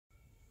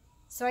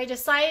So I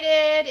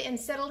decided,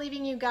 instead of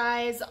leaving you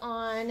guys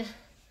on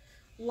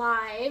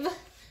live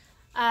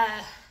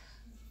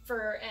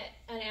for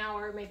an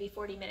hour, maybe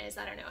 40 minutes,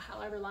 I don't know,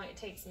 however long it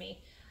takes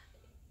me,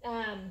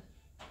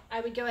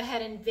 I would go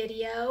ahead and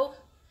video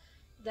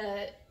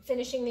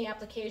finishing the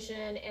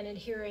application and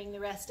adhering the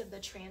rest of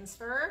the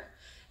transfer,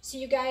 so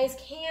you guys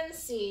can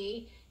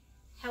see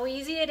how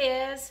easy it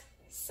is.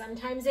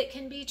 Sometimes it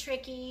can be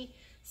tricky.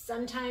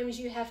 Sometimes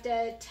you have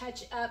to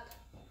touch up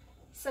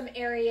some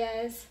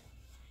areas,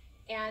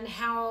 and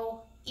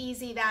how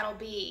easy that'll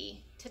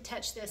be to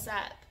touch this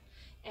up.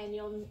 And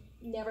you'll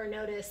never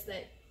notice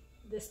that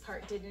this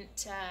part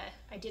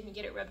I didn't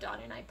get it rubbed on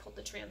and I pulled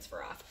the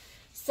transfer off.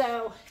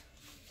 So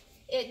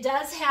it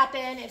does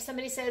happen. If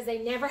somebody says they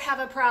never have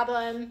a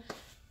problem,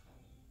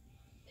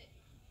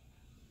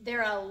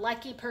 they're a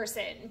lucky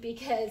person,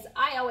 because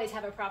I always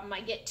have a problem.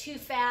 I get too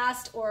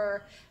fast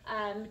or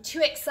too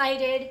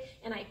excited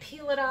and I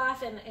peel it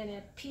off, and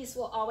a piece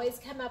will always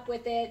come up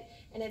with it,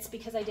 and it's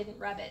because I didn't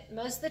rub it.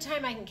 Most of the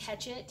time I can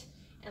catch it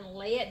and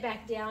lay it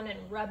back down and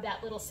rub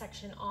that little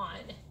section on.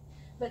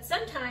 But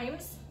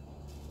sometimes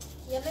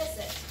you miss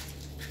it.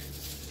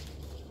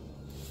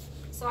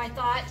 So I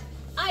thought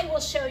I will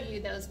show you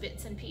those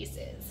bits and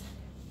pieces.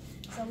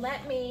 So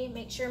let me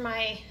make sure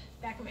my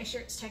back of my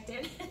shirt's tucked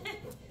in.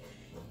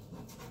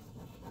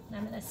 And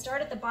I'm going to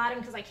start at the bottom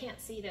because I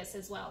can't see this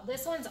as well.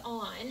 This one's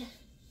on. Isn't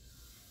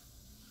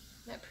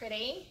that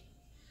pretty?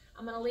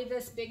 I'm going to leave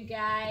this big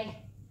guy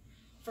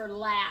for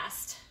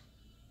last,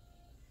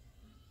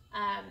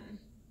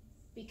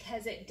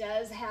 because it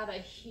does have a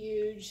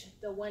huge,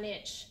 the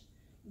 1-inch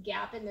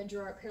gap in the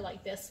drawer up here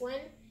like this one,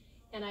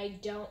 and I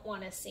don't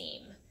want a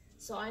seam.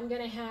 So I'm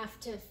going to have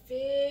to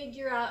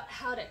figure out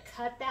how to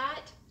cut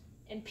that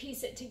and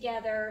piece it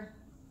together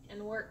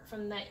and work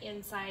from the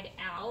inside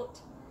out,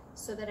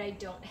 so that I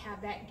don't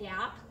have that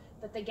gap,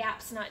 but the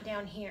gap's not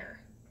down here.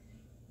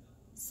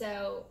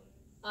 So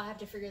I'll have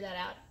to figure that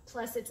out.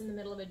 Plus it's in the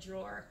middle of a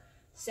drawer.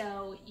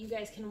 So you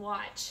guys can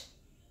watch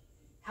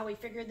how we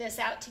figured this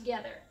out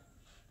together.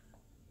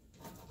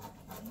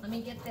 Let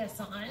me get this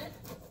on.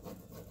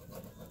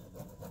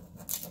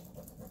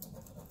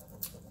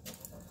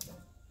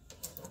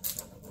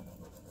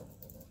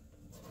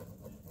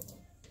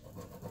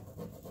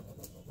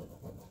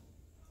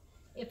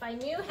 If I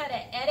knew how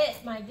to edit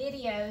my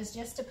videos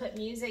just to put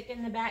music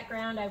in the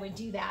background, I would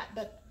do that,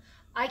 but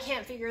I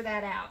can't figure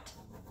that out.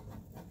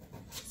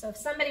 So if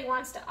somebody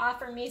wants to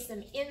offer me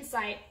some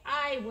insight,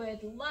 I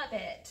would love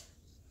it.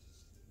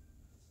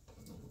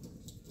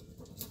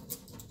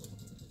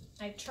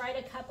 I've tried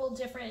a couple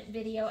different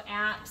video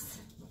apps,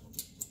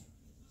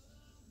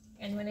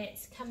 and when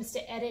it comes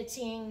to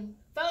editing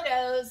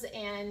photos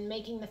and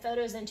making the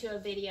photos into a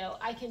video,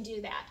 I can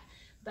do that.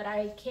 But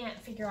I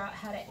can't figure out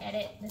how to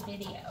edit the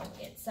video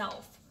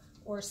itself,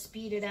 or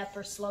speed it up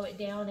or slow it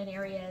down in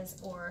areas,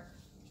 or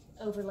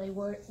overlay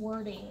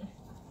wording.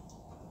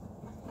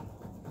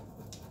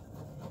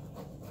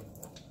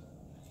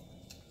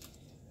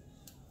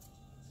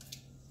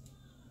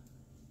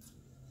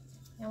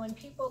 Now when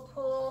people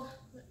pull,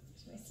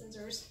 where's my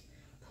scissors,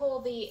 pull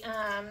the,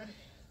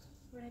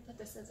 where did I put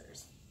the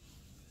scissors?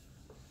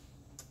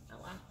 Oh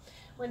wow.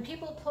 When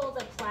people pull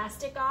the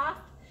plastic off,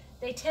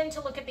 they tend to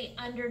look at the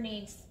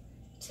underneath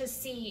to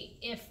see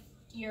if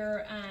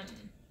your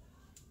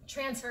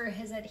transfer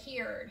has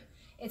adhered.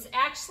 It's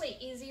actually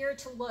easier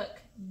to look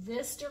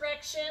this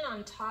direction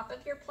on top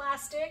of your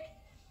plastic.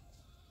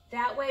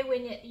 That way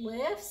when it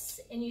lifts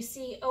and you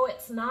see, oh,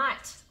 it's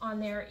not on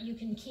there, you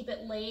can keep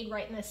it laid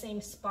right in the same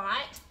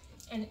spot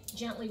and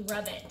gently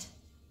rub it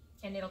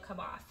and it'll come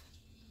off.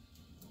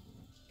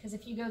 Because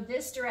if you go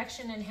this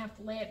direction and have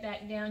to lay it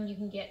back down, you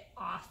can get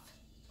off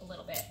a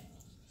little bit.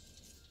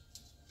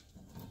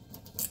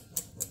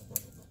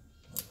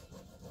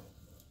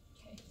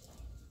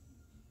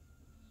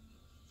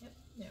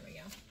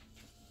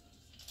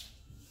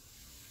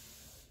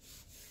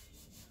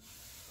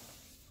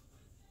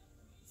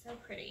 So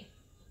pretty.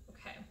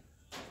 Okay,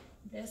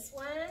 this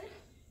one,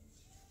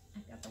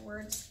 I've got the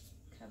words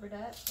covered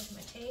up with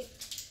my tape,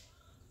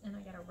 and I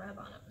got a rub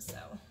on them, so.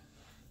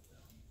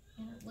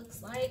 And it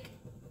looks like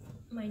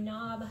my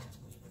knob,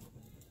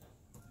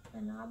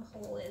 the knob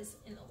hole is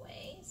in the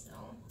way, so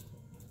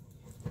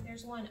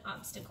there's one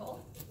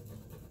obstacle.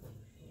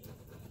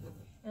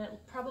 And it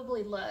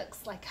probably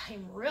looks like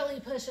I'm really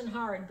pushing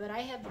hard, but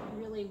I have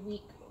really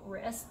weak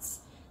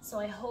wrists, so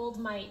I hold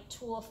my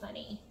tool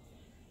funny.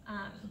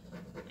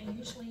 I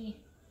usually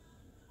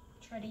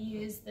try to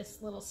use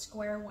this little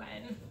square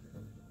one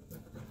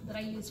that I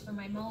use for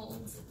my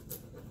molds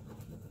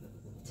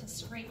to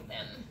scrape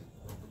them.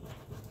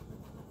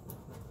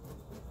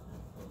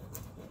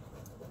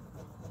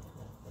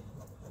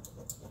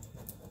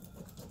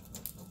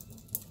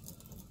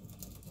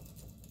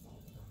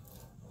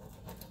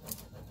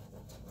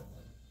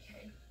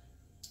 Okay.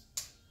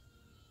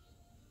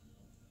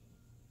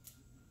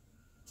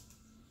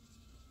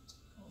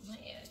 Hold my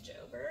edge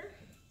over.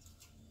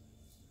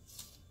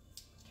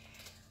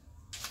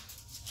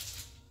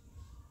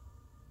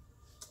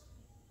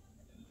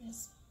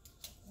 This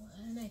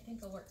one, I think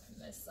think I'll work from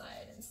this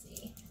side and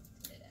see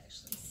did it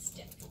actually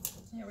stick.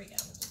 There we go.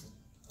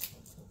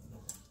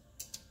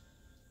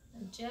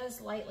 I'm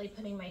just lightly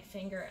putting my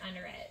finger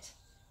under it.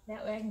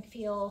 That way I can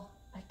feel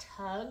a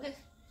tug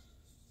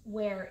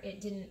where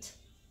it didn't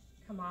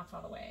come off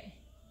all the way.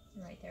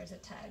 Right there's a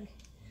tug.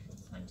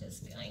 So I'm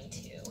just going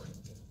to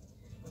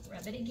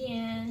rub it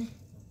again.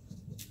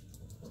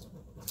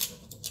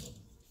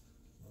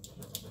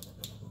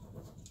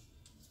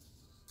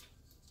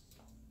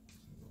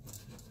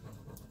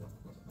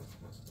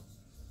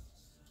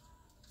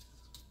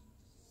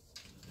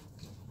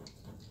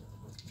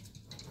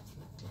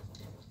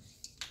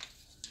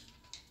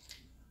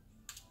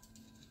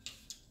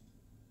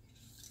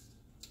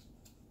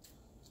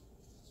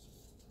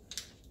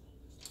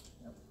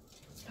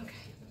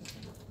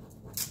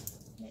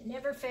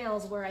 Never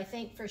fails where I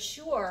think for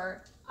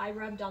sure I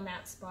rubbed on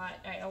that spot.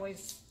 I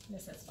always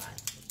miss that spot.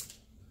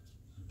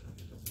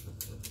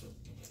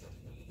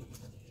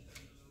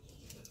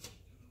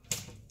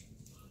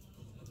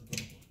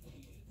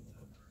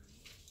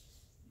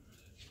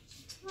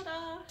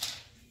 Ta-da!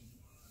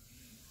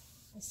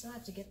 I still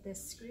have to get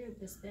this screw,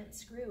 this bent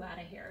screw out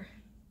of here.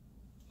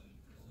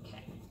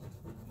 Okay.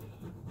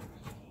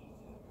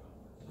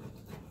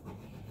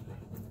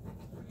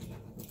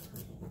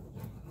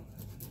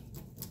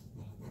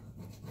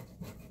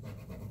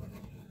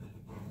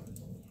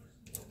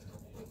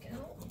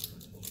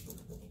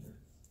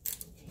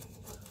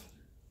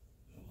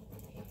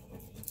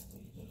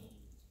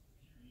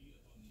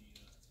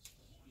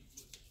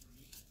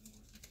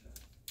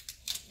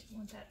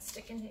 That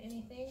sticking to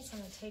anything, so I'm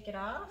going to take it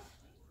off.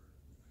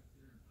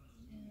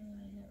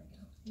 And there we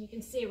go. You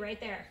can see right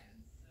there.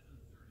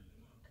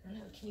 I don't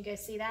know, can you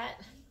guys see that?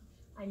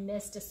 I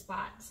missed a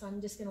spot, so I'm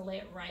just going to lay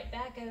it right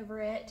back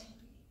over it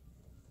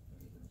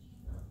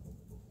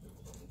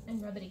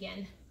and rub it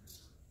again.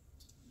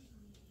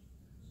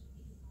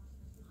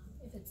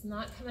 If it's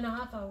not coming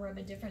off, I'll rub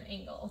a different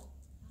angle.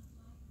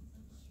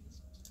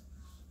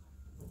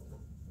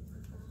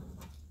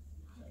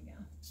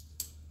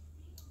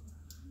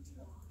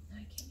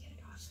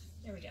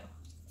 There we go.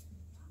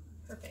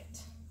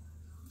 Perfect.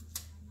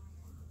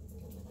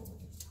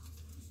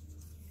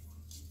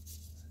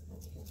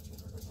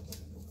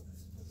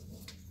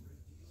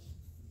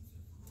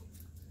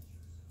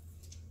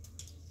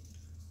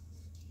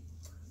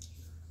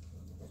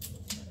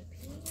 Another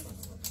piece.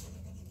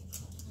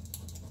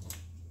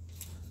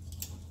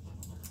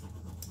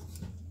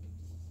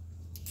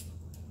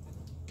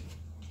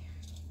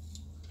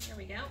 There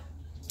we go.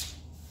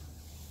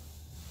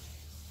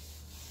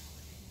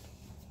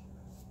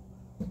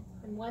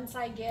 Once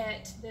I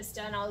get this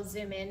done, I'll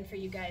zoom in for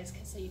you guys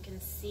so you can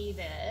see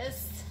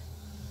this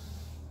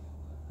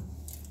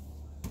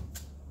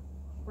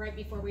right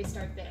before we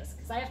start this,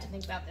 because I have to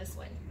think about this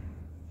one.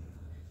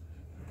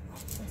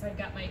 Since I've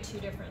got my two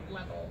different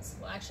levels,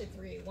 well actually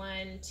three,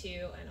 1, 2,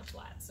 and a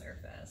flat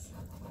surface.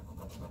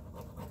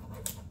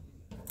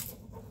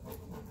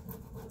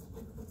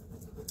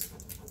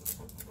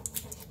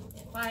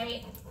 If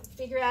I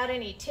figure out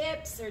any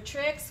tips or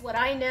tricks, what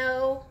I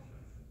know,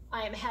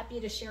 I am happy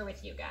to share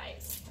with you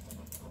guys.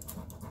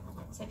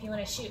 So if you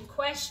want to shoot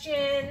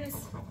questions,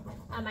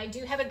 I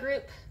do have a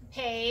group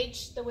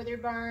page, the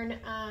Withered Barn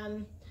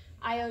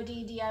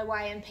IOD,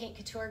 DIY, and Paint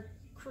Couture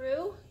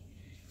crew.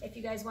 If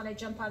you guys want to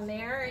jump on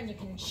there and you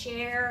can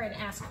share and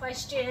ask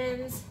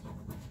questions,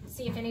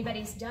 see if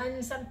anybody's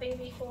done something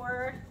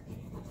before.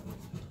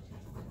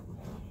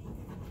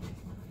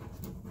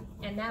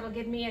 And that'll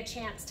give me a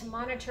chance to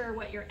monitor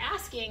what you're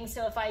asking,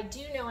 so if I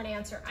do know an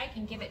answer, I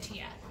can give it to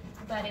you.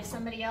 But if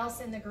somebody else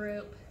in the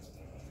group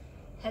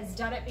has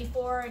done it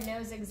before and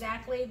knows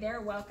exactly, they're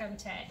welcome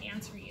to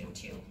answer you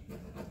too.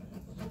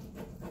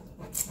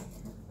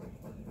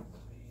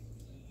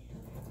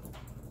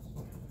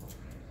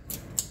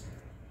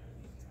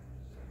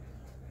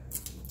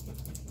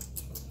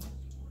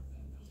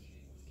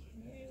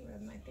 Okay,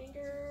 rub my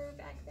finger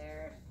back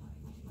there.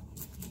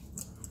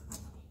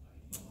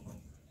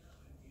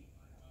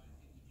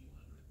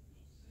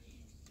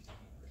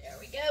 There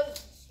we go.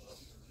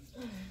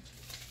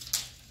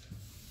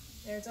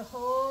 There's a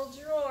whole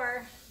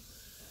drawer,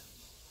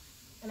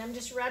 and I'm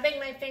just rubbing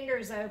my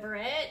fingers over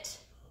it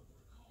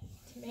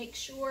to make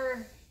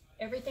sure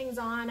everything's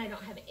on. I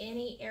don't have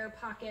any air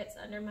pockets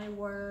under my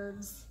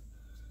words.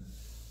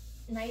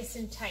 Nice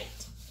and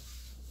tight.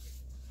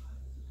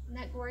 Isn't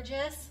that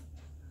gorgeous?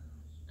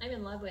 I'm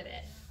in love with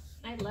it.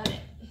 I love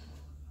it.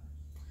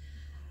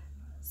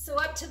 So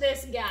up to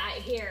this guy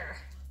here.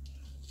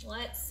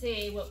 Let's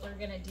see what we're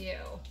gonna do.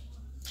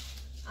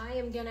 I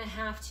am gonna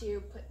have to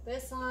put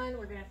this on.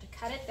 We're gonna have to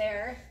cut it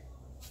there.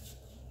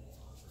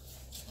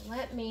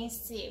 Let me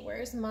see,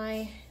 where's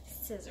my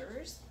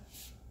scissors?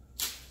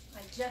 I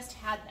just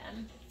had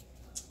them.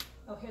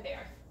 Oh, here they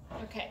are.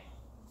 Okay.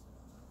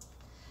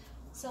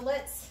 So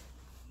let's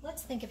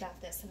think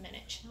about this a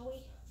minute, shall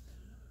we?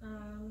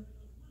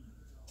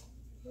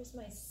 Here's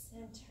my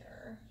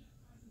center.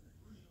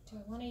 Do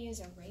I want to use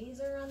a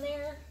razor on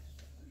there?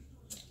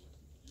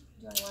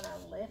 Do I want to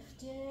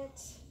lift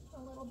it a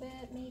little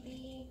bit,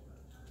 maybe?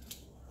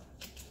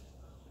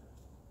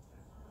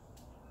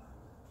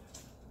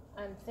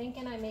 I'm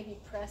thinking I maybe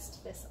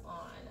pressed this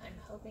on. I'm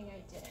hoping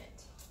I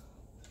didn't.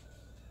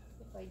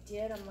 If I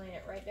did, I'm laying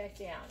it right back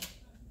down.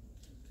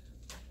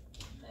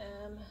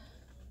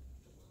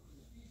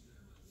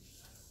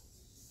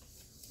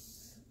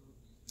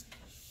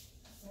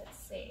 Let's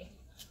see.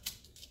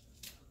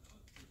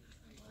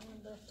 I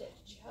want to lift it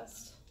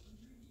just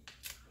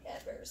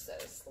ever so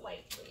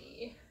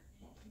slightly.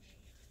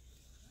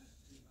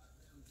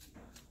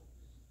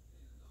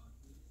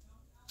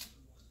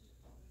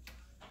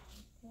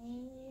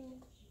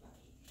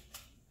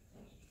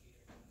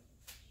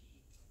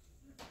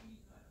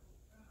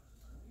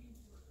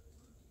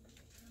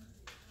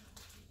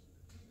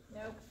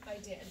 Nope, I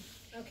did.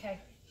 Okay,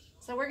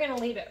 so we're gonna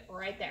leave it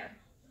right there.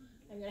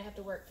 I'm gonna have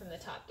to work from the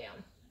top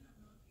down.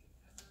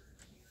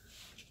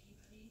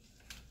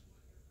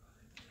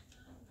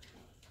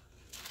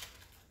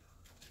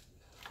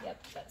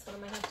 Yep, that's what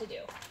I'm gonna have to do.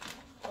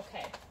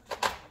 Okay,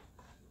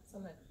 so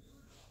I'm gonna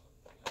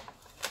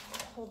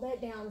hold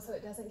that down so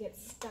it doesn't get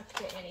stuck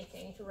to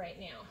anything for right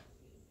now.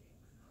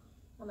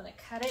 I'm gonna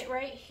cut it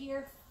right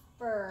here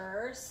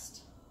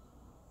first.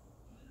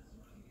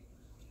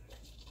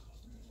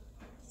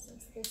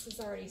 Since this is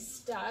already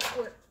stuck,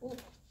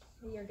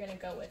 we are gonna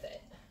go with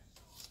it.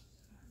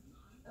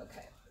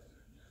 Okay,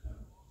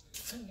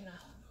 I'm gonna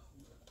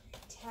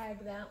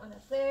tag that one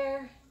up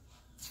there.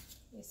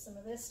 Use some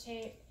of this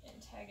tape and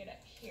tag it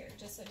up here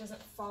just so it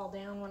doesn't fall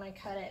down when I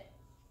cut it.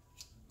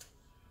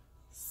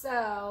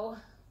 So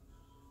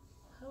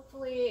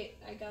hopefully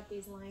I got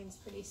these lines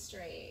pretty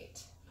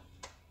straight.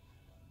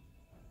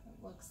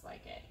 It looks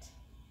like it.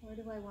 Where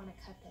do I want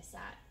to cut this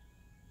at?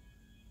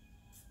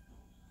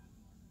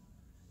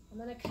 I'm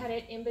going to cut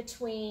it in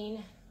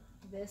between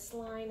this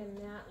line and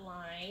that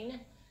line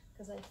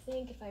because I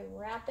think if I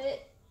wrap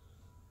it,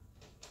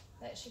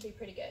 that should be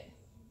pretty good.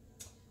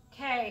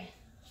 Okay,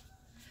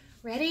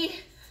 ready?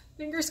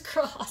 Fingers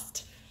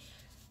crossed.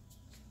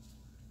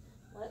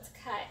 Let's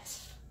cut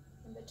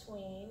in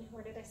between.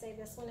 Where did I say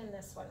this one and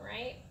this one,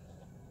 right?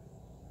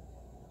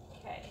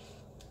 Okay.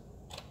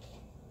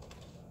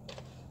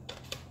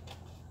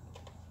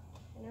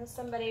 I know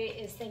somebody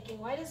is thinking,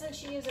 why doesn't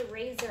she use a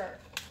razor?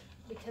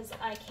 Because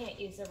I can't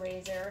use a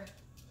razor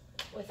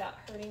without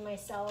hurting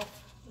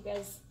myself. You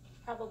guys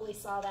probably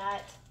saw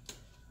that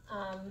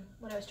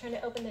when I was trying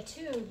to open the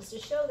tubes to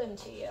show them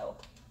to you.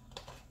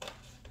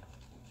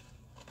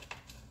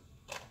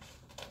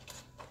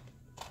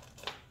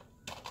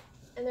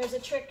 And there's a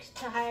trick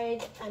to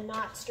hide a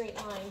not straight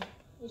line.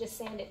 You just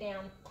sand it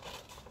down.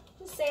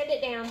 Just sand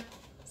it down.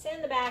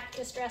 Sand the back,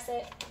 distress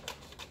it.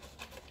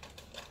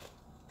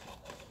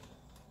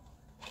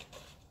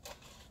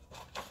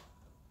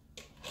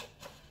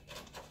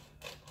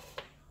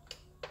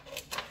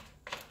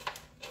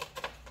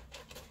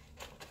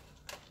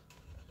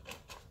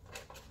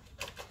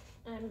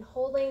 I'm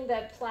holding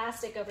the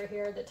plastic over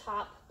here, the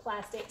top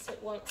plastic, so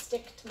it won't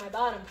stick to my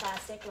bottom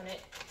plastic when it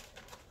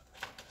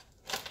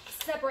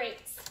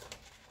separates.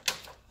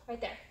 Right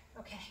there.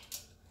 Okay.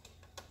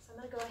 So I'm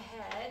going to go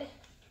ahead.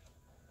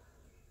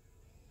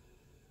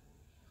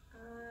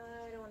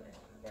 I don't want to,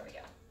 there we go.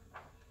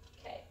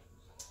 Okay.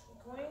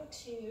 I'm going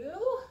to,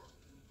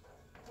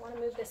 I want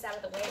to move this out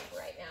of the way for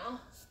right now.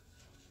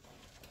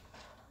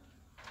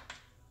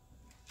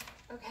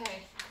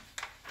 Okay.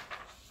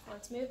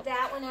 Let's move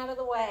that one out of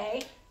the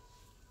way.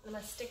 I'm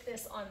going to stick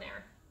this on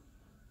there.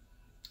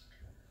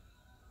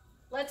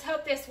 Let's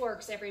hope this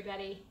works,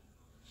 everybody.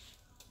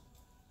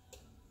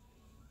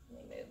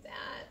 Let me move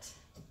that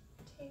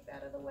tape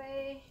out of the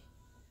way.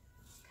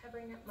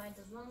 Covering up my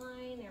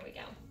design. There we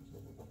go.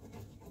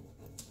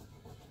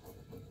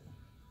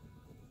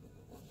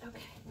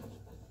 Okay.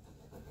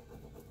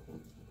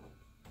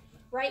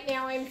 Right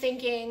now I'm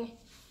thinking,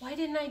 why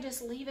didn't I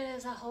just leave it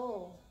as a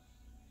hole?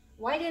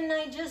 Why didn't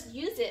I just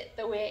use it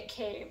the way it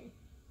came?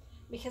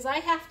 Because I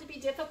have to be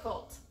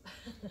difficult.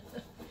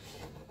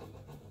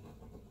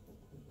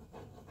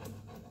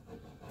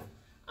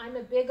 I'm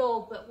a big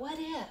old, but what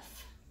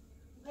if?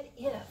 What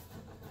if?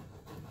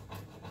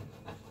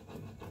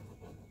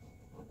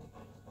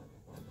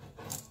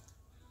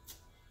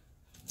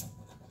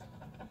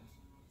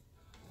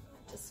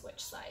 Just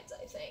switch sides,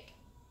 I think.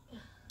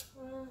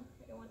 Well,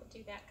 I don't want to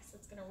do that because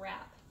it's going to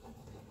wrap.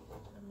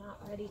 I'm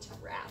not ready to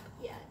wrap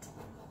yet.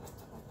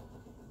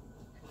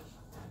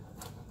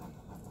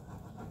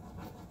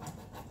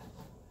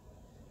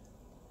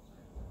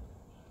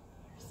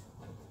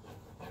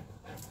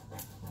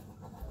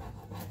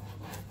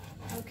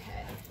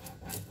 Okay.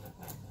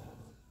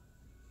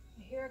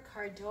 I hear a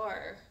car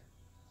door.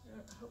 I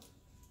hope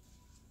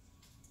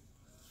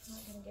I'm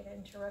not going to get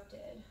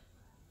interrupted.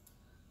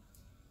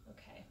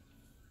 Okay.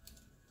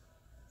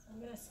 So I'm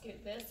going to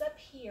scoot this up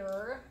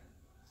here.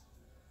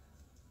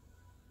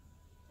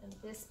 And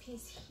this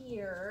piece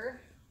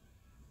here.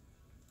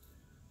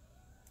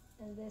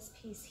 And this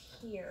piece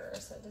here,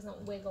 so it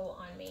doesn't wiggle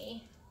on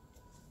me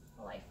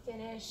while I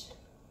finish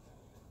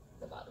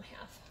the bottom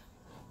half.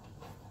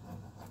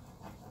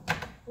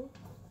 Ooh,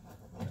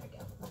 there we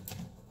go.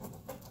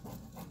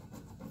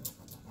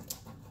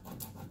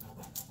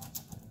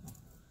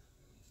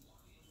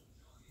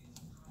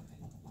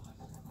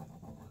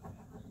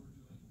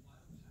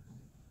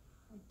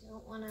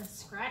 want to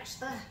scratch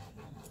the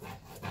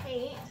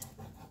paint.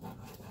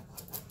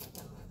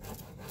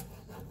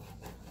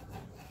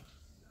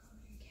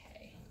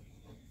 Okay,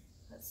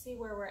 let's see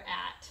where we're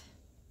at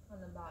on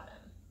the bottom.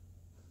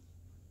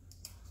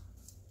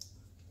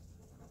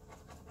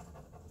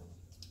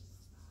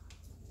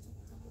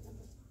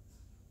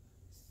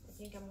 I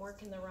think I'm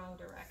working the wrong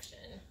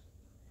direction,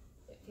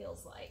 it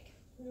feels like.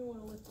 I don't want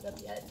to lift it up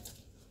yet.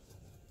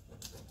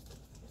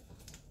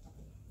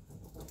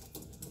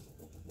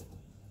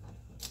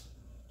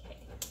 Okay,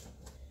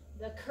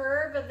 the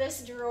curve of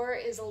this drawer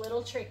is a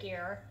little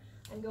trickier.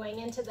 I'm going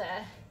into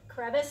the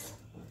crevice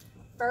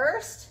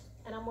first,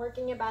 and I'm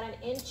working about an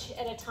inch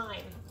at a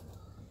time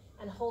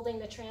and holding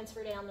the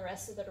transfer down the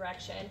rest of the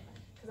direction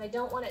because I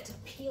don't want it to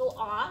peel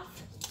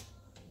off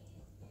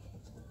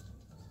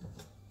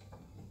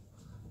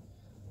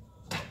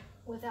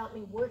without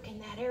me working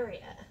that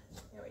area.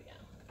 There we go.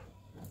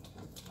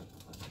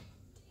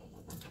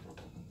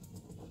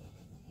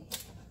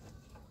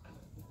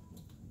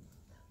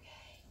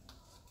 Okay,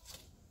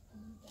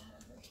 move that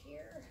over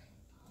here.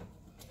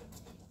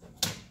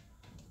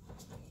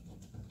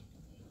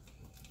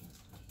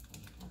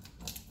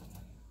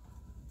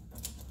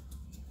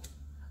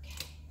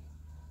 Okay.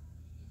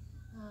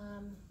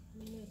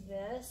 Move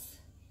this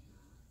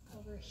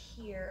over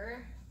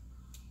here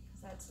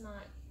because that's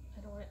not,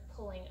 I don't want it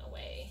pulling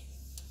away.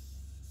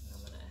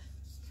 I'm gonna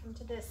come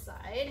to this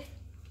side.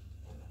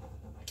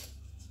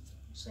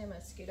 Actually, I'm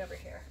gonna scoot over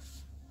here.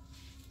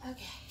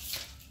 Okay.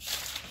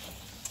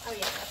 Oh yeah,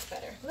 that's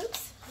better.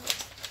 Whoops.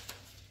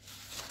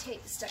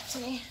 Tape stuck to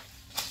me.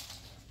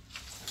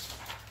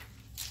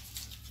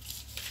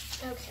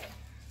 Okay.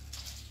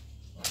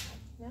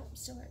 Nope,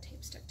 still got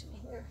tape stuck to me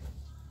here.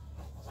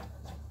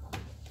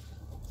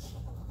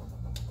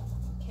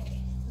 Okay,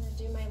 I'm gonna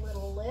do my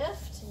little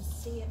lift and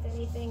see if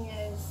anything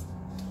is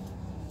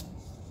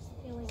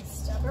feeling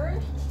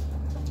stubborn.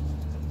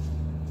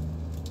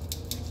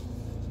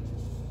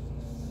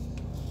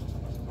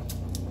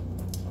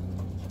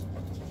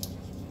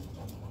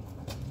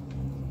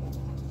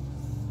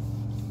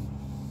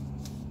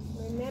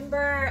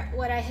 Remember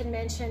what I had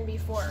mentioned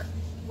before,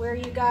 where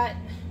you got,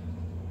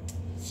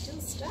 still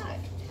stuck,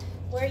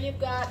 where you've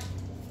got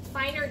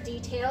finer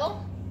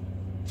detail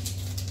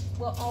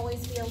will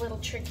always be a little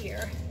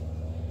trickier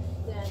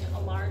than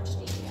a large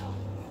detail.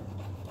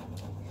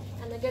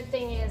 And the good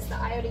thing is the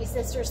IOD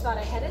sisters thought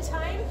ahead of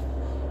time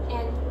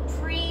and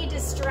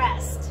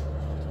pre-distressed.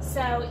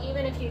 So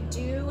even if you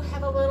do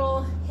have a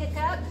little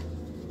hiccup,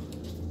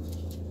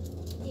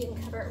 you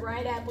can cover it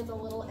right up with a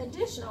little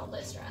additional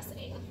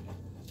distressing.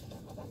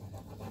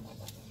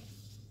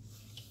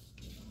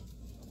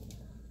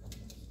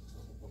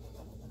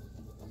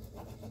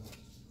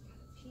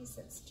 Piece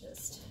that's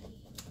just,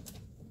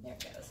 there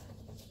it goes.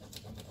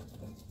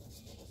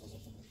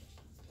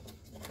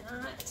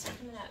 Not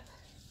coming up.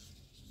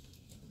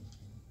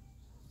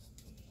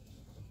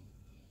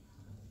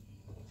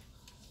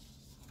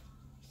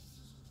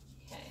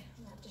 Okay,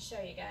 I'm gonna have to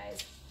show you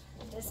guys.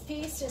 This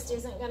piece just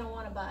isn't gonna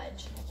want to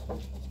budge.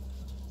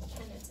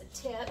 And it's a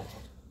tip.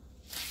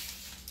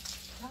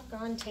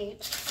 Doggone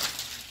tape.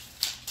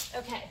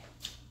 Okay.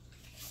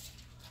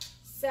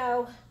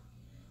 So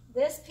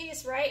this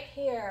piece right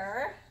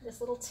here, this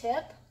little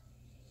tip,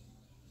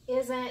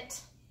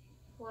 isn't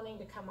wanting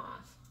to come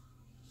off.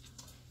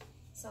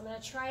 So I'm going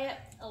to try it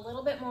a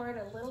little bit more at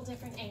a little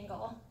different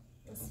angle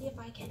and see if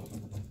I can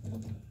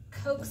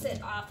coax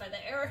it off of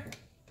there.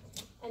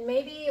 And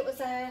maybe it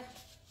was a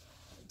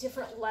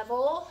different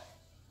level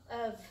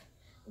of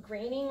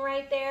graining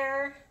right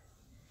there.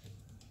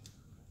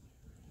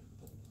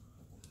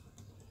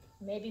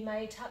 Maybe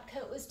my top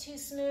coat was too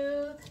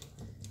smooth.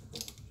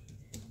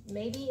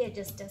 Maybe it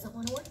just doesn't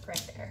want to work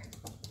right there.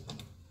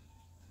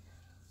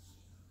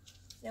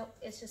 Nope,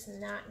 it's just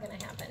not going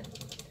to happen.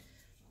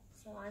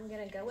 So I'm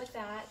going to go with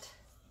that.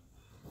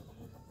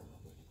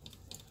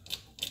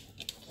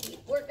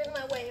 Keep working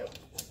my way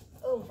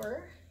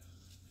over.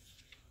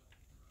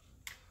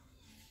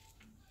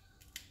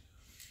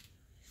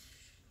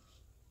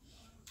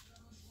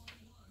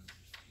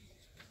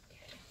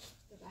 Okay,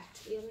 go back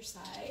to the other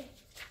side.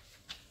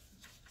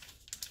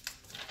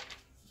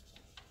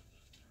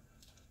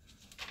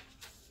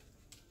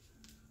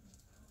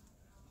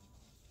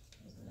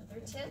 Here's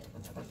another tip.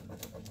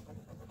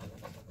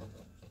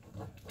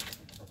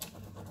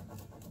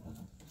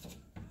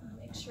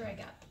 Make sure I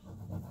got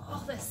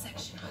all this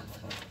section off.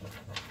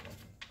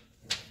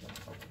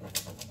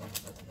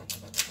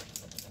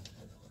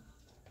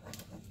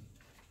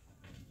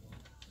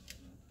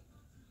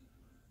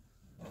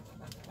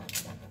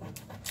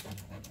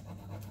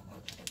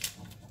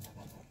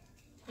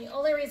 The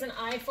only reason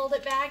I fold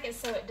it back is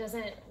so it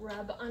doesn't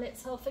rub on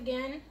itself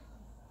again,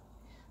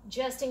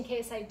 just in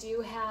case I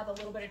do have a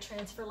little bit of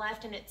transfer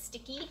left and it's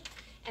sticky,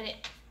 and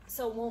it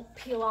so it won't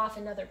peel off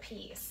another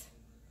piece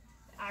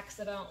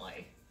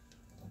accidentally.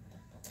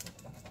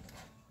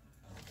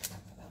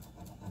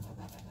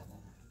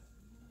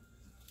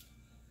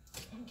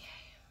 Okay.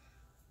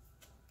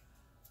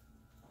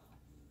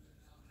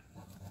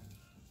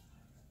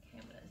 Okay,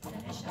 I'm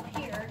gonna finish up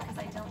here.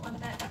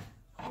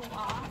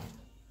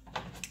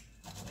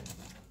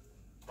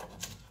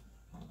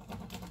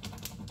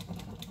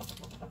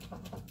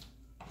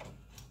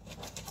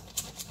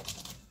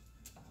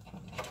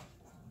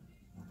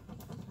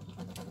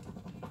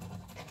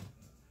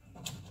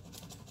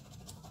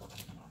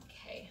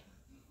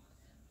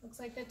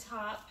 like the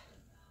top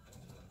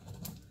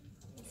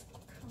has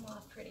come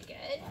off pretty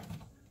good.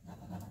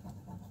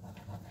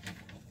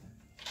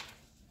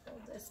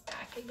 Hold this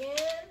back again.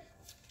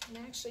 I'm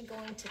actually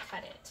going to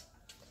cut it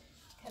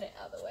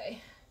out of the way.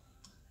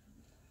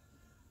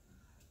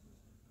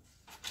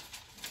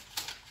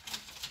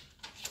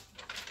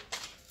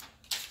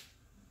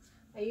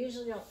 I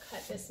usually don't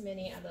cut this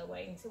many out of the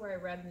way. You can see where I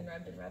rubbed and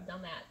rubbed and rubbed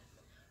on that.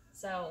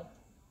 So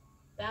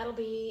that'll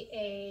be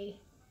a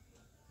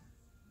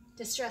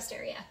distressed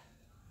area.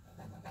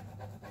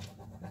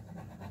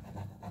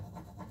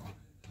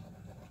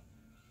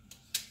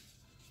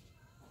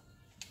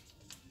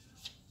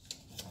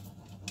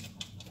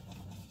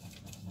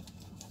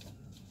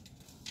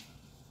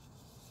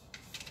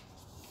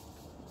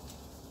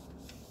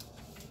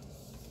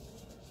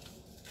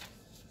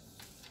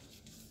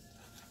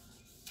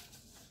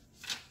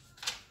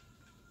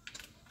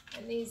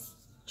 And these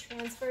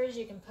transfers,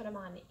 you can put them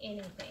on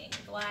anything.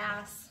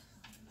 Glass.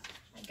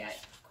 I've got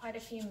quite a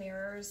few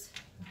mirrors.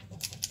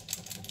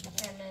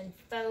 And then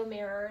faux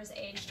mirrors,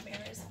 aged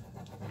mirrors.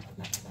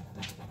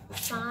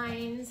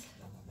 Signs.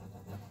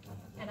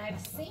 And I've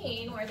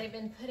seen where they've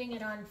been putting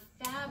it on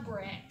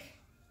fabric.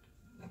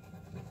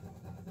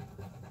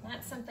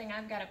 That's something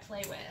I've got to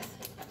play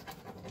with.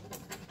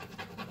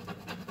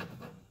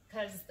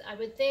 Because I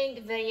would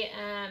think the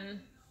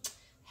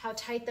how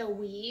tight the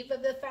weave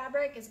of the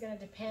fabric is going to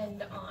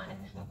depend on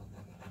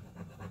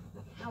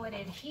how it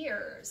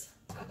adheres.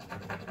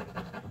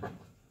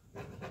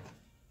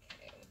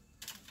 Okay.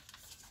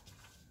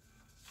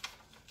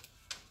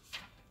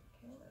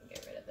 I'll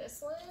get rid of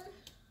this one.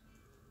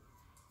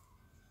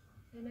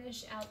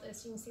 Finish out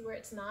this. You can see where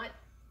it's not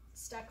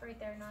stuck right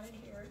there, not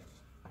adhered.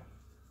 I'm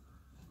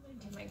going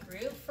to do my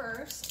groove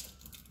first,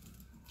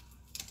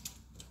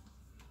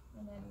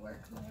 and then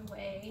work my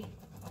way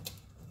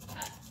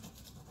up.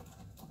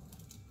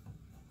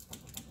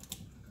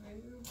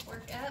 Groove,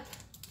 work up,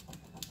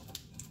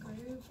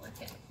 groove,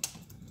 work up.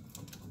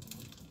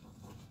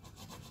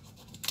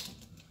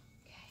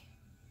 Okay.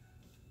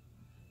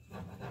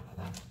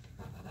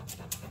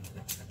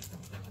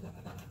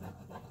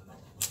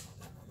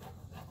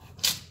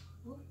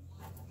 Ooh.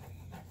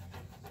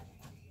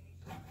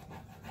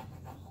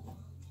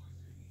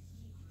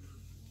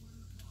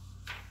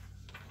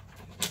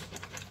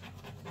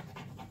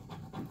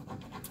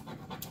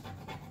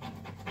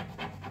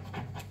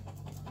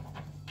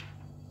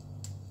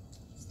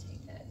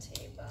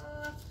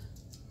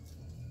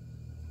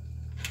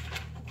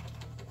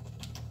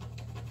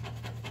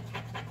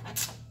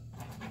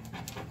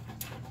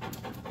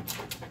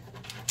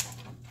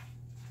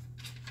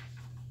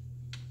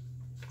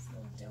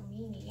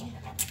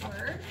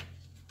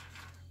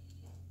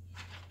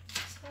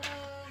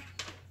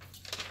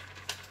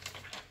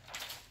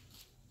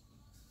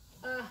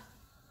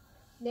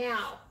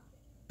 Now,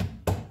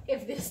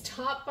 if this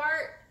top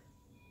part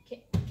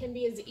can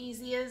be as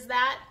easy as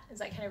that, is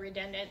that kind of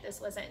redundant?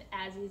 This wasn't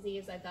as easy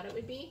as I thought it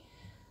would be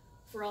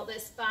for all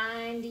this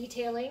fine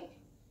detailing.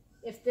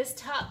 If this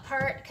top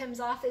part comes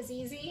off as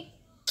easy,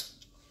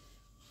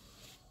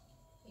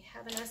 you're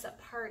having us a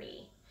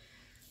party.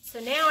 So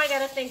now I got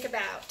to think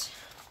about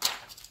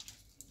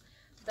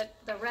the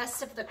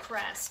rest of the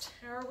crest.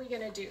 How are we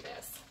going to do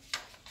this?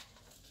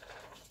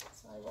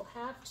 So I will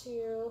have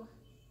to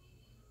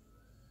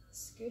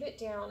scoot it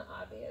down,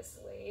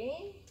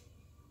 obviously.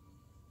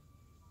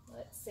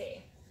 Let's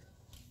see.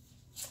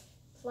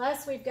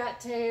 Plus, we've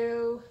got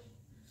to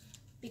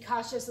be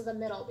cautious of the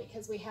middle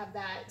because we have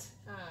that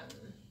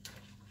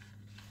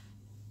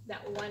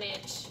that 1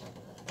 inch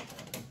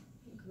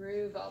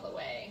groove all the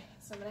way.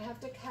 So I'm going to have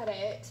to cut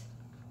it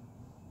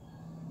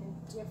in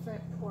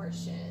different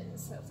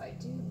portions. So if I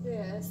do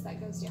this, that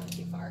goes down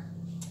too far.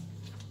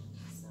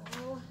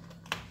 So,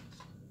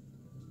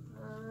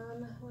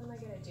 what am I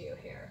going to do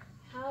here?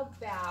 How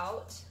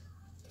about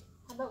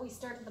we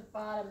start at the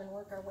bottom and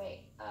work our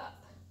way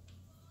up?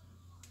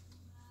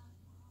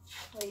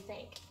 What do you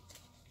think?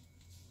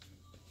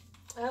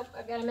 Oh,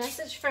 I've got a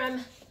message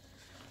from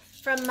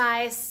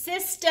my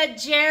sister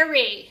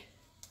Jerry.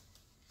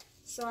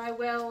 So I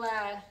will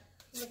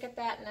look at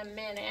that in a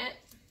minute.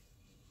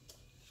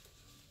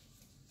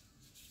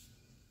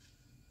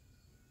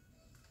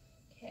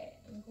 Okay,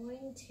 I'm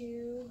going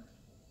to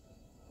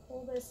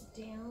pull this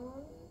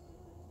down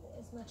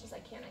as much as I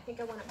can. I think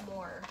I want it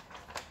more.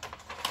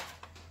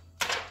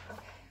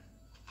 Okay.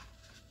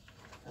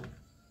 I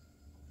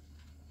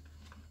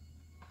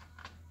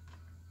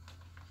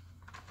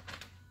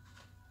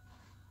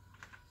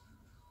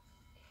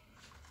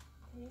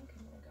think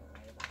I'm going to go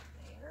right about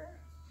there.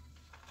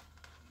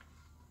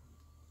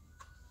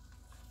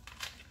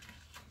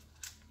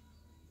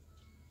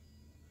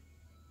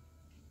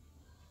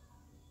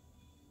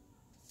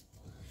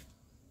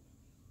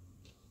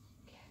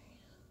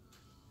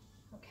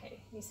 Okay,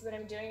 you see what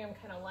I'm doing? I'm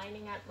kind of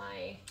lining up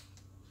my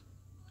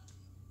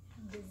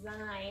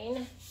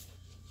design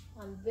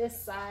on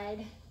this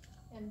side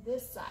and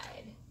this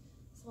side.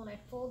 So when I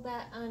fold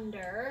that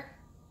under,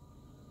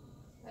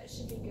 that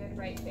should be good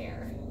right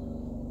there.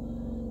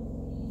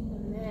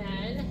 And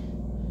then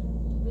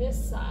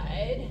this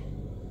side,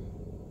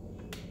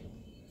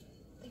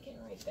 thinking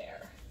right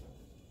there.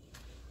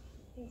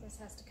 I think this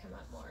has to come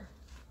up more.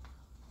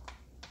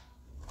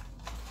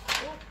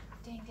 Oh,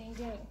 dang, dang,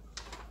 dang.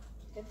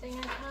 Good thing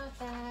I caught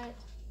that.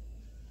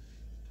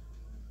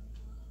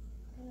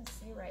 I'm gonna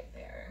say right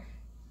there.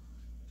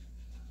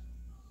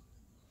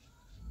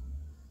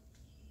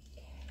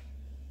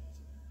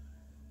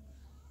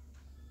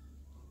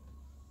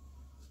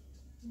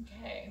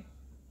 Okay.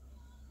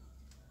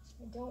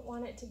 I don't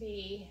want it to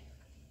be.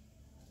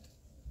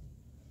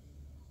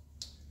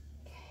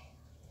 Okay.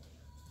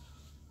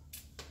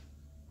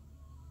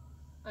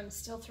 I'm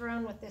still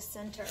thrown with this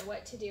center,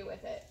 what to do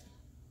with it.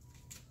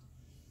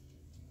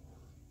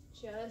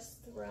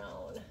 Just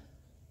thrown.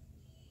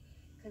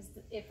 Because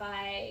if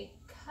I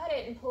cut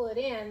it and pull it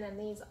in, then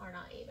these are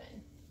not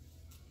even.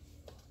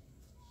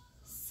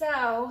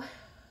 So,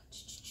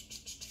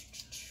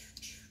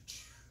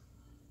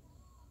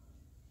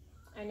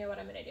 I know what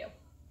I'm going to do.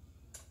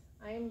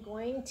 I am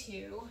going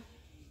to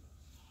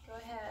go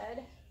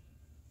ahead.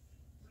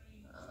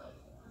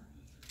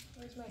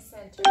 Where's my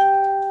center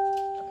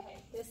here? Okay,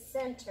 this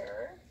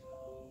center.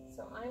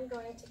 So I'm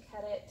going to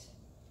cut it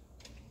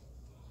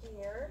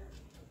here.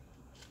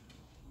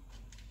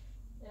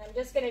 And I'm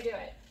just going to do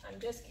it. I'm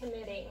just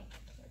committing.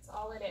 That's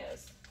all it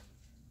is.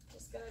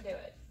 Just going to do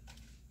it.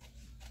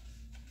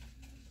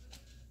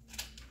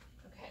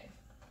 Okay.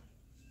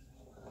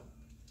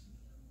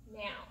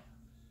 Now,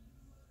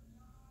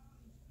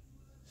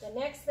 the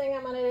next thing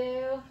I'm going to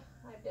do,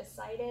 I've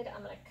decided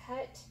I'm going to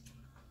cut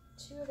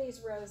 2 of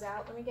these rows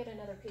out. Let me get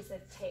another piece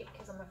of tape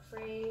because I'm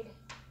afraid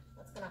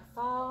that's going to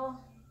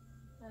fall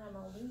and I'm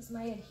going to lose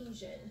my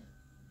adhesion.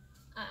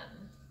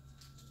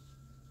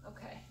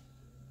 Okay.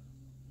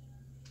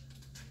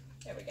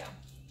 There we go.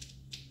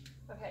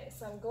 Okay,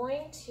 so I'm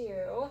going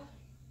to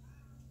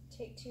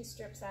take 2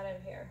 strips out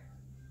of here.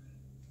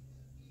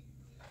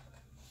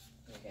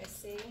 You guys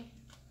see?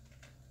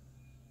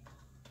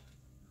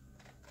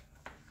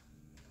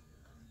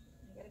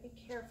 I gotta be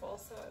careful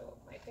so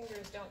my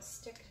fingers don't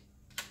stick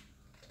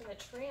to the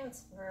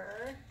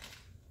transfer,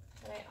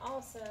 but I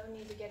also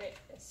need to get it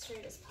as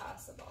straight as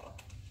possible.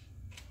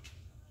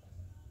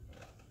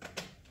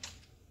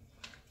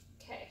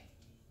 Okay.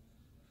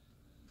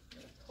 I'm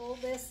gonna pull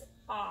this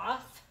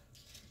off,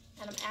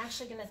 and I'm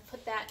actually going to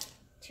put that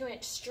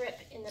 2-inch strip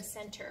in the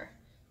center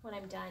when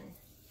I'm done.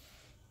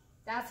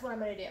 That's what I'm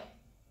going to do.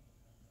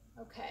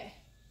 Okay.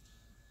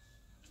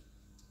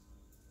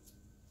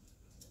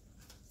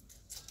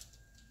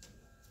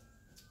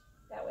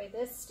 That way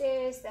this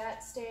stays,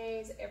 that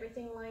stays,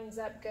 everything lines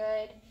up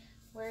good.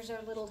 Where's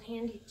our little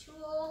handy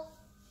tool?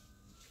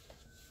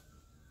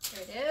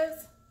 There it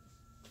is.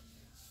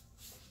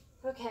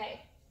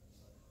 Okay.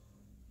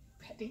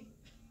 Ready?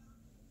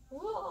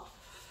 Whoa.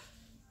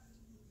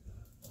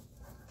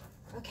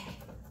 Okay,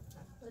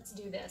 let's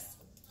do this.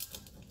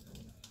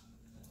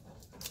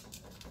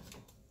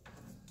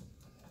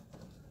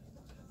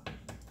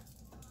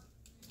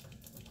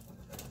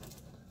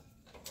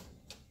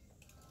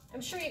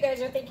 I'm sure you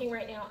guys are thinking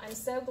right now, I'm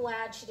so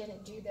glad she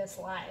didn't do this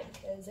live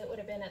because it would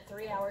have been a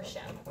 3-hour show.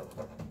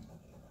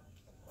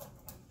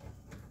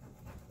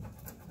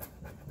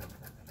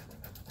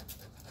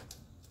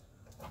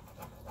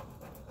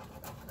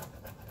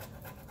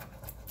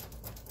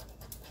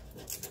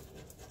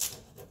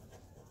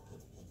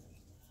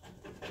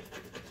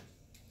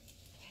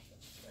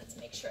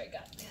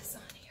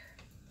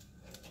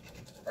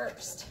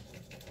 First.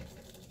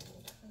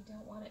 I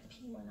don't want it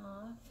peeling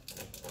off.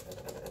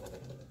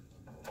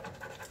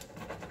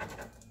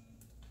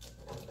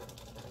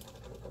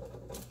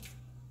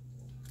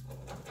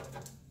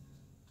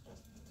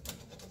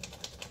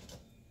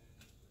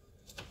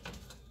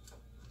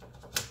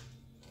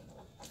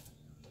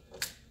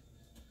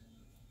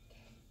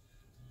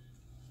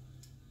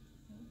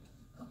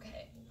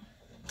 Okay.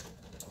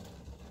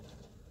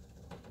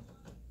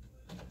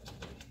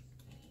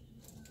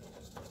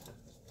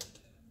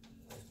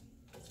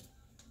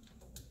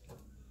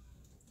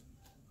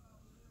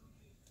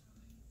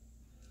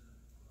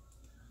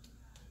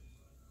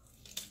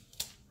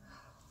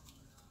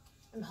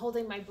 I'm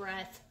holding my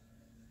breath.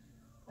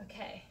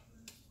 Okay.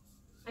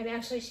 I'm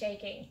actually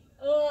shaking.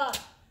 Ugh.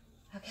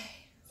 Okay,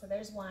 so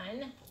there's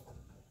one.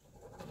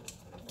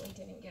 We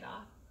didn't get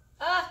off.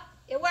 Ah,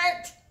 it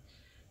worked.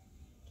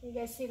 Can you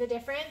guys see the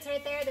difference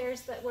right there?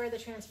 There's where the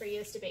transfer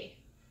used to be.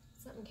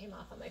 Something came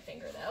off on my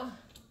finger though.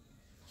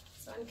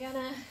 So I'm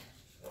gonna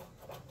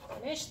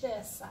finish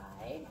this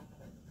side.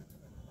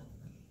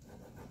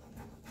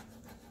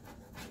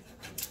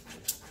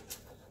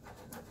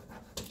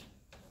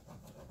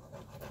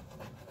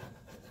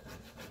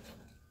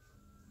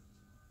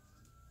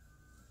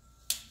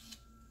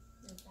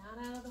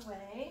 Out of the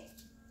way.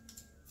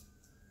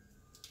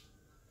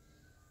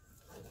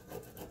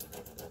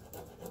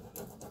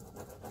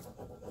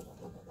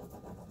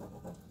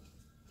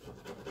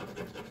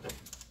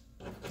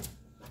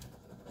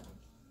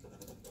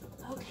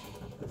 Okay.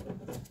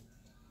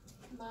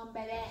 Come on,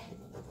 baby.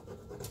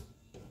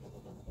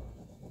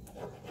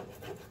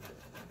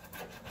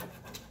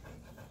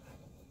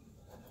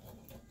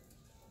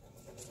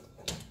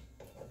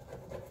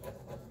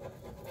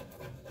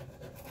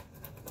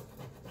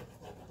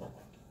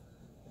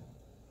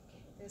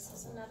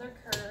 another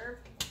curve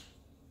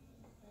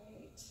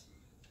right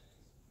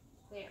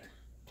there.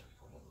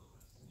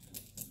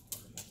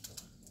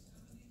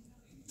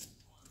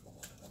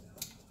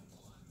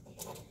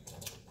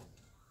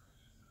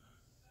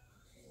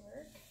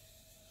 Work.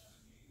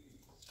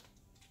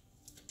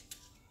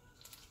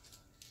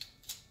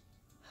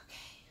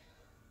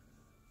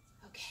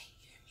 Okay,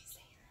 you hear me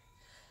say it.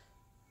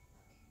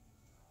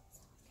 So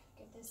I gotta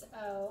get this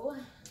O.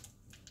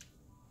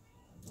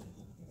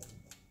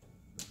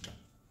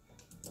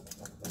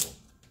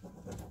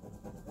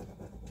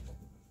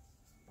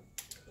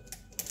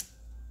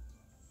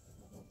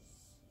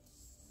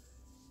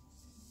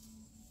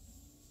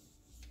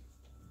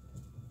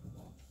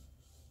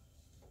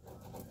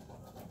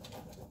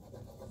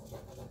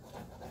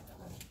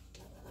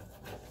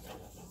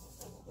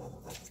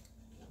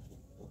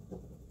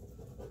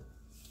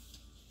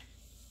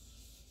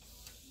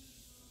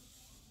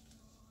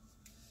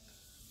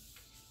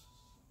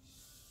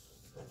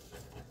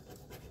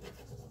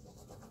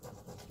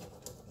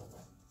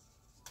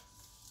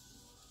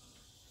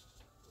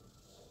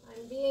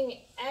 I'm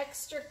being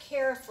extra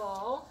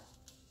careful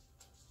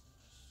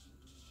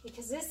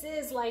because this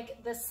is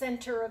like the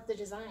center of the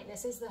design.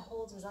 This is the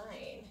whole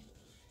design.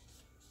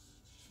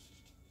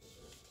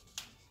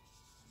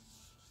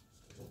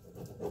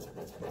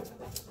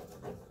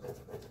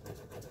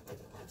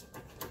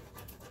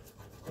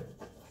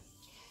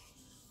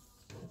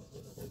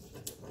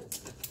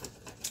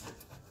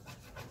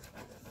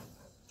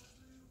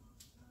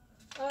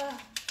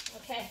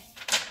 Okay.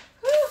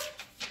 Whew.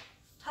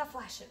 Hot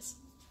flashes.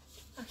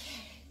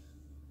 Okay.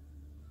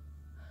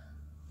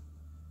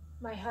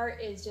 My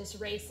heart is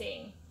just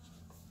racing.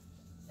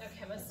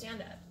 Okay, I'm gonna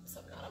stand up so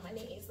I'm not on my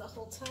knees the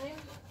whole time.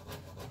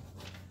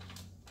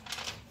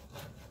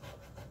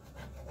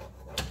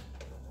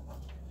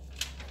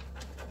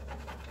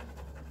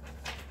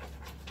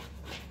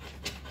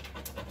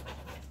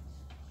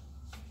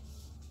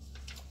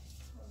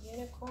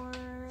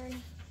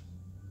 Unicorn.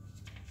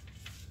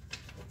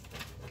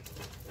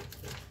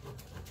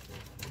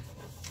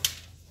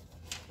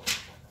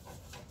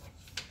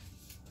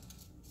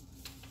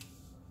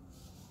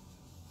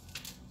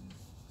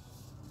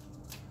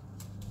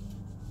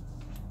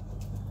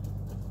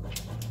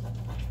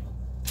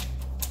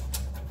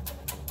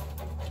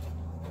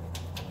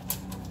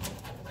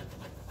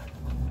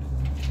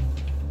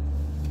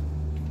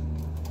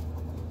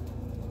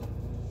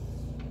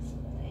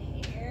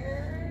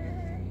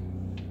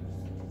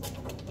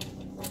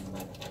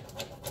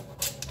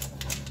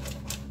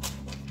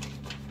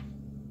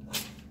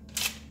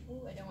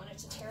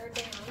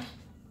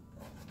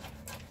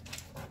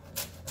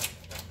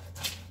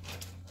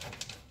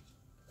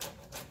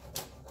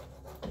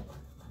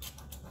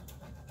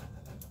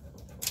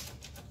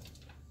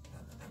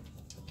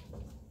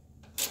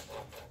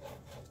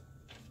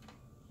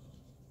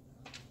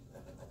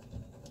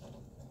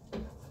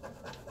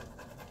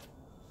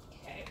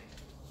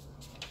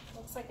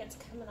 Looks like it's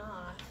coming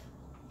off.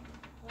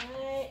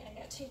 Right, I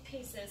got two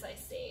pieces I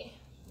see.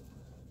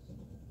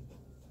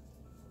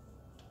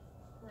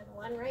 And then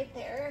one right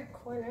there,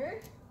 corner.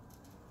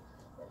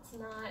 That's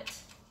not.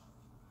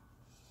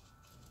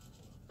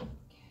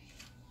 Okay.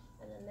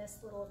 And then this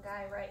little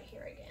guy right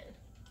here again.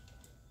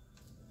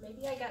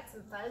 Maybe I got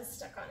some fuzz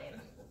stuck on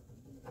him.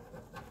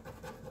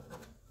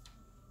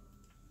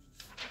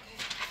 Okay.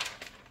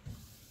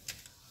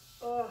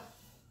 Oh.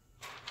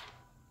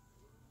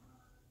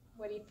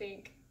 What do you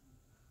think?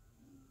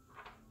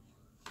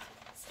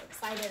 So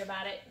excited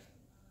about it.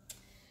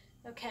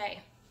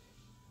 Okay.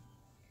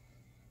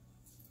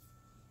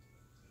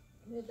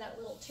 Move that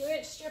little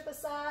 2-inch strip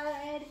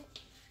aside.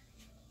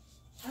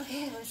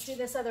 Okay, let's do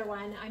this other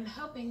one. I'm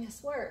hoping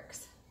this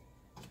works.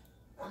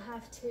 I'll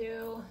have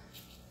to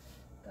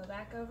go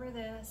back over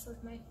this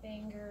with my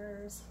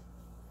fingers.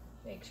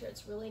 Make sure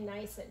it's really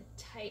nice and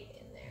tight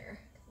in there.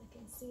 I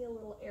can see a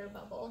little air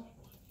bubble,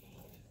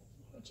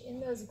 which in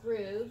those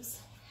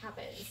grooves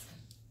happens.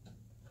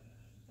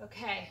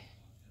 Okay.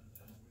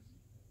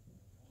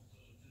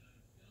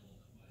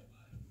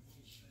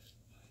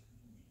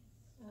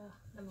 Oh,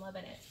 I'm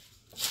loving it.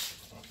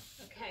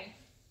 Okay.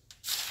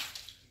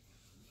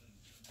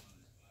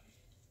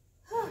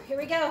 Oh, here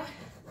we go.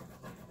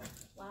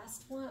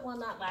 Last one. Well,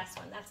 not last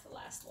one. That's the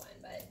last one,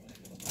 but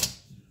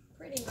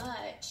pretty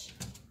much.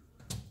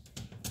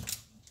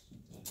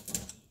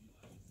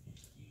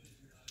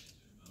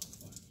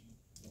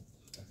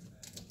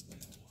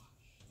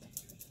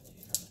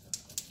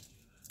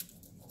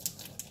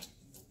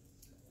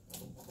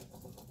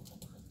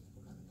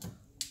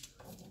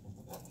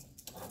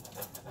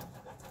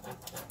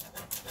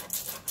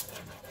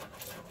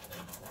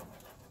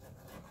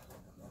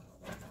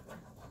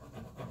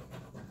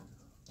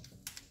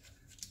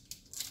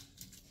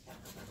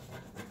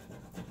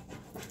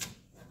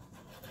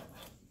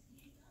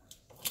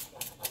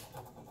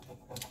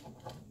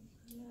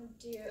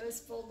 Do is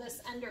fold this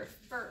under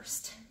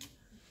first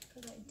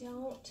because I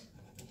don't want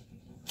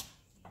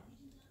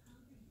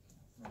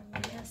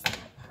to mess that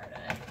part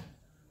up.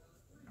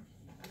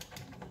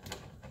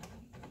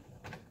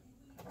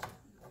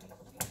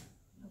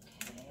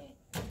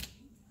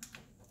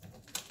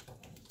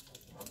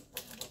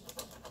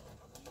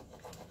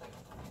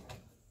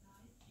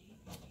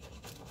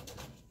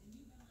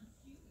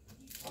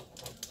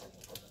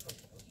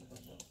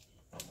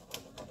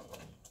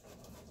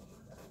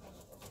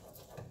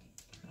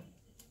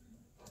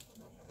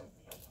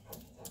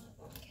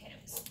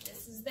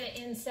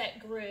 inset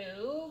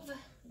groove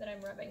that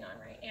I'm rubbing on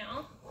right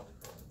now.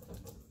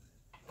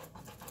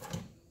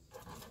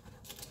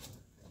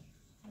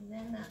 And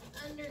then the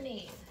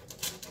underneath,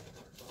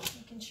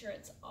 making sure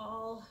it's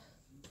all,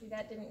 see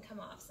that didn't come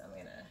off, so I'm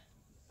gonna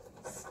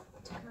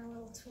stick my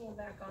little tool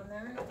back on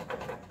there.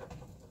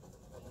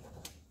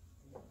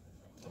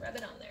 Rub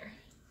it on there.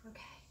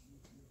 Okay.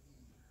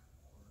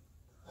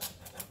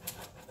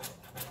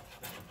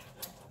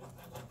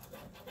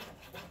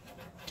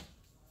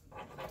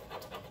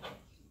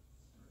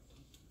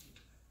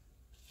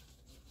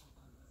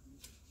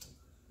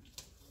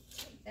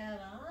 Take that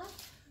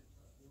off.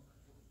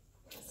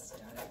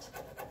 Start.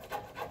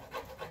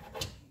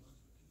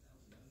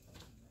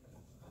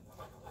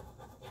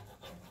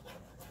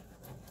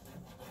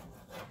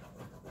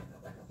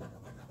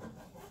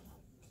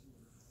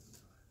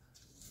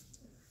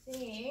 I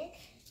think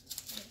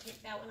I'm gonna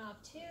take that one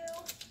off too.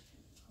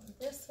 And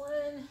this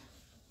one.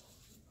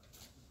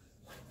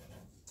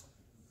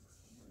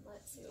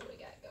 Let's see what we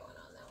got going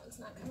on. That one's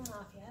not coming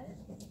off yet.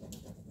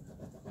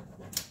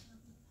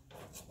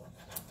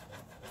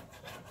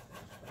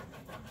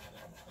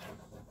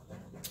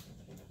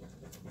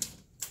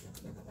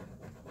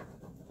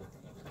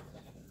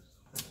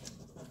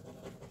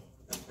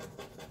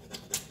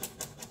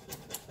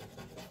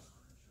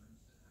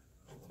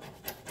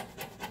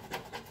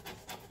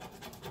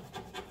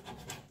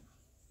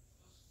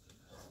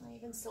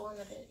 Still on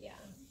the bit, yeah.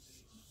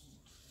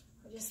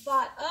 I just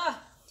thought,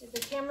 did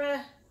the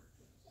camera,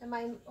 am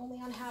I only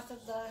on half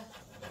of the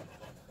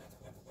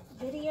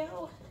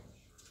video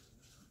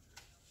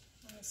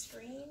on the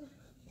screen?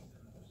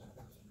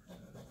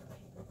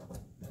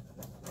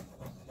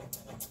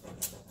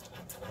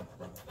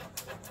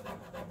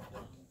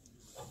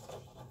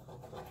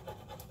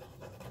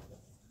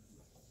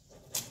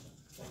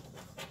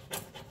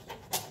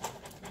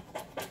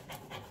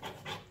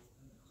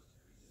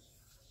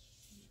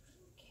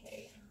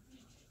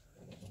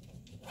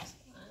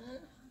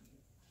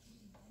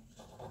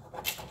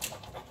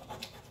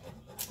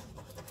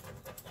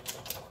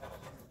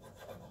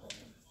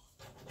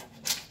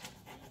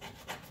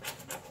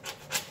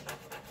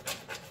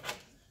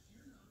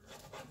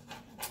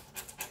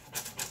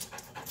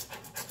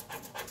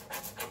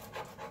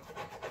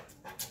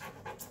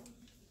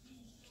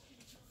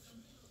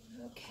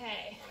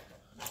 Okay,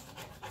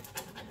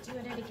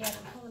 doing it again.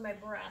 I'm holding my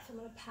breath. I'm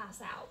going to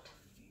pass out.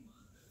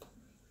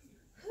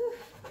 Whew.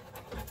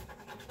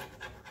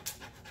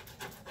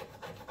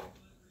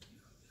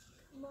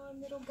 Come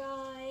on, little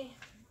guy.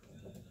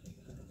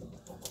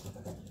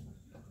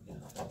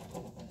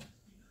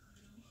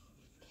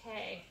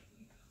 Okay.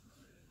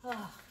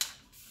 Oh,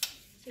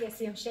 you guys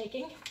see I'm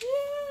shaking?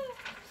 Yeah.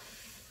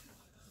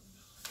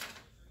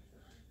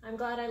 I'm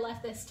glad I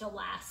left this till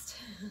last.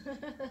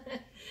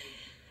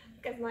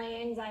 Because my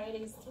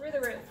anxiety is through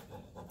the roof.